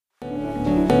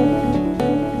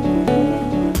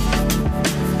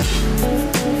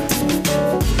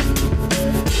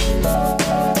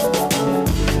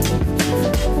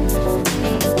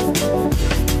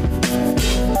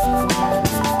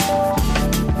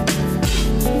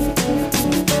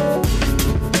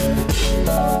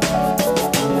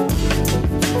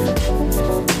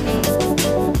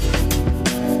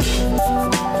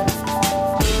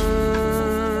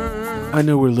I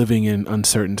know we're living in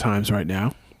uncertain times right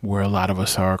now, where a lot of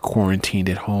us are quarantined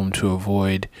at home to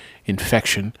avoid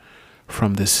infection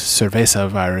from this cerveza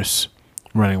virus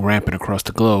running rampant across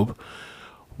the globe,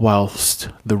 whilst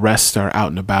the rest are out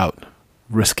and about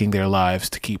risking their lives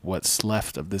to keep what's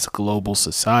left of this global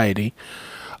society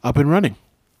up and running.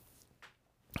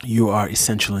 You are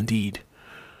essential indeed.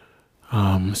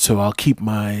 So I'll keep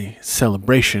my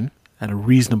celebration at a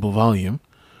reasonable volume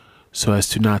so as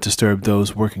to not disturb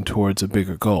those working towards a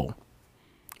bigger goal.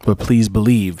 But please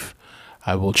believe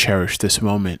I will cherish this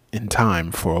moment in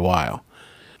time for a while.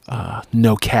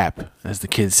 No cap, as the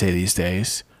kids say these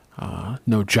days.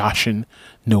 No joshing,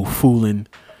 no fooling.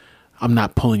 I'm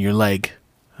not pulling your leg,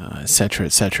 etc.,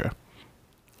 etc.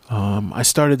 I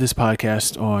started this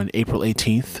podcast on April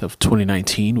 18th of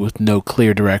 2019 with no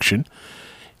clear direction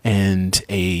and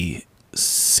a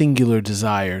singular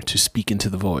desire to speak into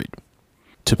the void,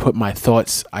 to put my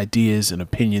thoughts, ideas, and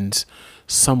opinions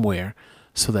somewhere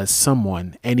so that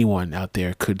someone, anyone out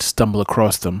there could stumble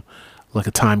across them like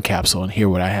a time capsule and hear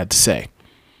what I had to say.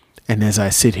 And as I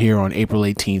sit here on April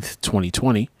 18th,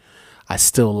 2020, I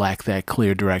still lack that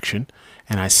clear direction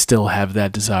and I still have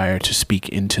that desire to speak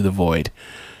into the void.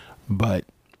 But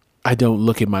I don't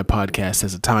look at my podcast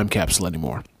as a time capsule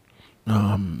anymore.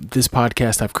 This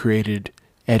podcast I've created,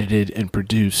 edited, and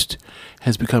produced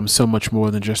has become so much more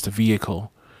than just a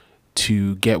vehicle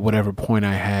to get whatever point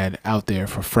I had out there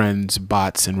for friends,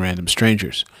 bots, and random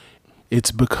strangers.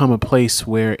 It's become a place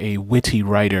where a witty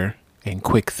writer and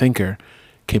quick thinker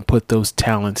can put those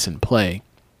talents in play,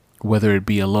 whether it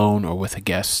be alone or with a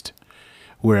guest,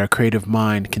 where a creative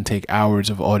mind can take hours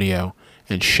of audio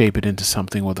and shape it into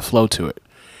something with a flow to it,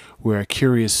 where a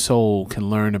curious soul can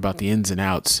learn about the ins and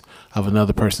outs of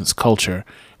another person's culture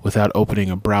without opening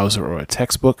a browser or a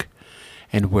textbook,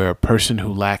 and where a person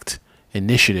who lacked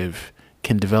initiative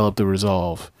can develop the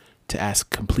resolve to ask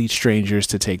complete strangers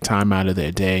to take time out of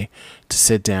their day to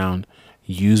sit down,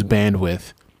 use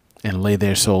bandwidth, and lay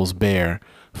their souls bare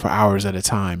for hours at a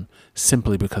time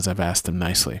simply because I've asked them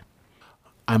nicely.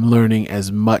 I'm learning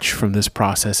as much from this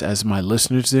process as my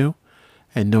listeners do,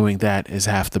 and knowing that is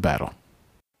half the battle.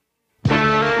 I'm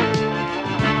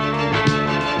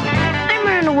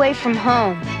running away from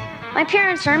home. My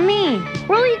parents are mean.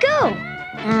 Where'll you go?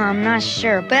 I'm not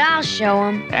sure, but I'll show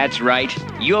them. That's right.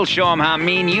 You'll show them how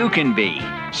mean you can be.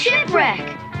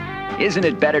 Shipwreck! Isn't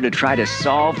it better to try to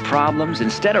solve problems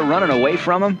instead of running away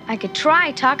from them? I could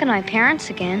try talking to my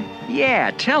parents again. Yeah,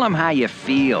 tell them how you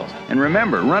feel. And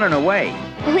remember, running away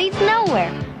leads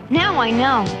nowhere. Now I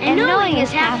know. And knowing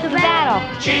is half the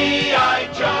battle.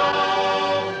 G.I. Joe!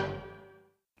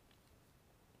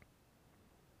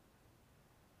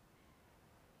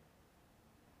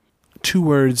 Two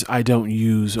words I don't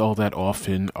use all that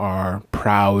often are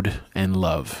proud and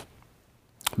love.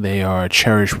 They are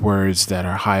cherished words that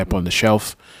are high up on the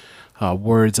shelf,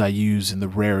 words I use in the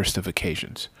rarest of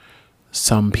occasions.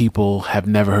 Some people have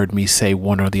never heard me say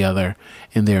one or the other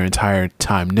in their entire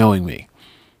time knowing me.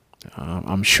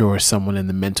 I'm sure someone in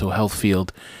the mental health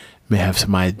field may have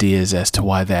some ideas as to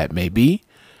why that may be,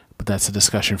 but that's a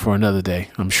discussion for another day,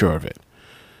 I'm sure of it.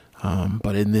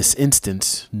 But in this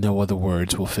instance, no other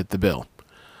words will fit the bill.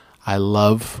 I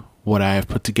love what I have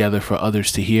put together for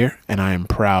others to hear, and I am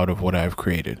proud of what I have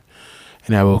created.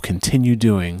 And I will continue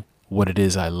doing what it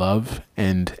is I love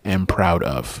and am proud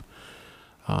of.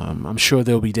 I'm sure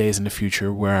there will be days in the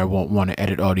future where I won't want to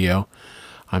edit audio.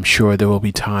 I'm sure there will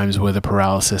be times where the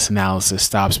paralysis analysis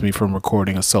stops me from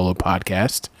recording a solo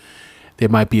podcast. There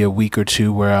might be a week or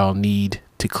two where I'll need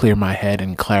to clear my head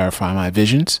and clarify my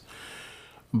visions.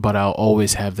 But I'll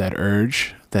always have that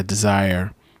urge, that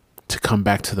desire to come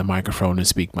back to the microphone and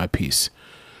speak my piece.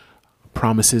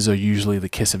 Promises are usually the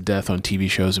kiss of death on TV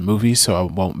shows and movies, so I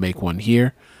won't make one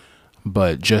here.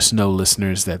 But just know,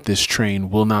 listeners, that this train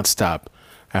will not stop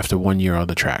after 1 year on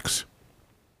the tracks.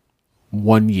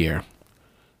 1 year,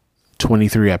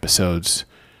 23 episodes,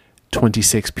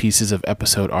 26 pieces of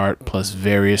episode art plus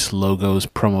various logos,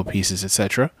 promo pieces,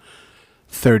 etc.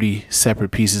 30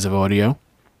 separate pieces of audio.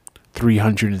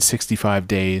 365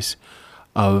 days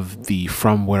of the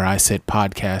From Where I Sit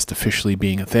podcast officially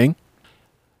being a thing.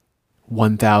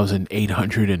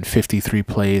 1,853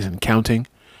 plays and counting.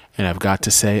 And I've got to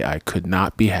say, I could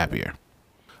not be happier.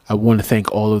 I want to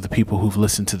thank all of the people who've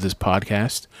listened to this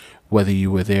podcast, whether you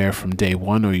were there from day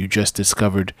one or you just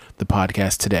discovered the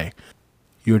podcast today.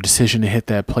 Your decision to hit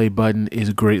that play button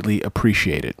is greatly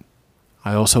appreciated.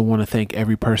 I also want to thank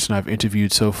every person I've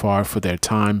interviewed so far for their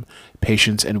time,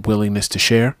 patience, and willingness to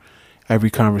share. Every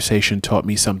conversation taught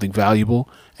me something valuable,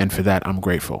 and for that I'm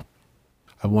grateful.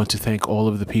 I want to thank all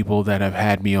of the people that have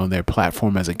had me on their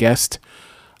platform as a guest.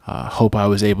 Hope I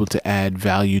was able to add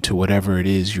value to whatever it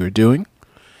is you're doing.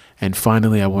 And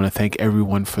finally, I want to thank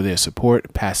everyone for their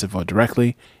support, passive or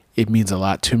directly. It means a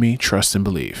lot to me. Trust and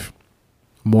believe.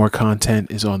 More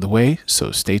content is on the way,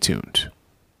 so stay tuned.